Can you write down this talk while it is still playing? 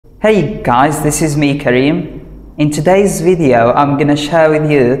Hey guys, this is me Karim. In today's video, I'm gonna share with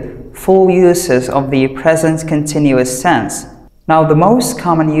you 4 uses of the present continuous tense. Now, the most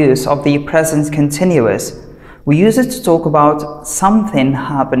common use of the present continuous, we use it to talk about something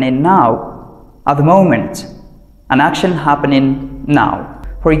happening now, at the moment, an action happening now.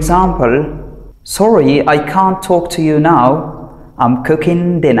 For example, sorry, I can't talk to you now, I'm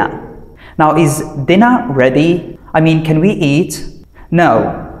cooking dinner. Now, is dinner ready? I mean, can we eat?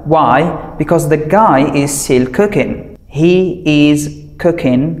 No. Why? Because the guy is still cooking. He is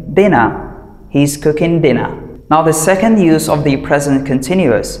cooking dinner. He's cooking dinner. Now, the second use of the present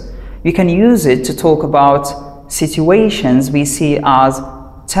continuous, you can use it to talk about situations we see as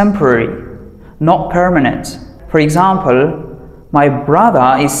temporary, not permanent. For example, my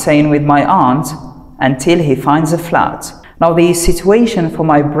brother is staying with my aunt until he finds a flat. Now, the situation for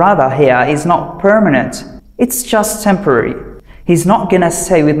my brother here is not permanent. It's just temporary. He's not gonna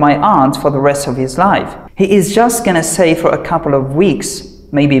stay with my aunt for the rest of his life. He is just gonna stay for a couple of weeks,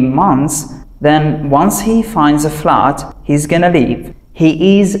 maybe months. Then once he finds a flat, he's gonna leave.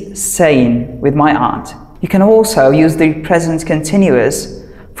 He is staying with my aunt. You can also use the present continuous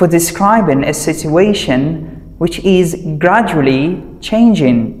for describing a situation which is gradually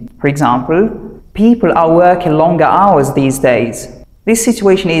changing. For example, people are working longer hours these days. This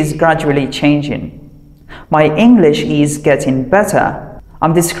situation is gradually changing. My English is getting better.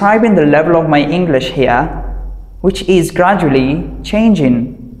 I'm describing the level of my English here, which is gradually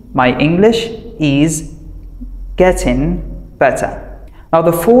changing. My English is getting better. Now,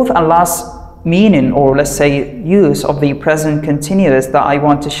 the fourth and last meaning, or let's say use of the present continuous that I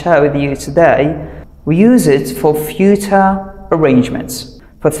want to share with you today, we use it for future arrangements,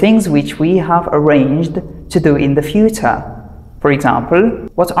 for things which we have arranged to do in the future. For example,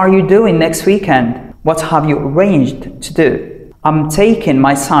 what are you doing next weekend? What have you arranged to do? I'm taking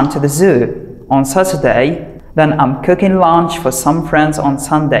my son to the zoo on Saturday, then I'm cooking lunch for some friends on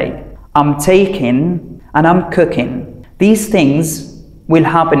Sunday. I'm taking and I'm cooking. These things will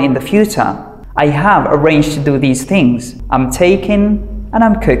happen in the future. I have arranged to do these things. I'm taking and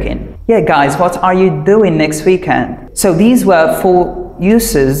I'm cooking. Yeah guys, what are you doing next weekend? So these were 4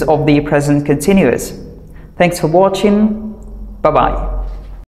 uses of the present continuous. Thanks for watching. Bye-bye.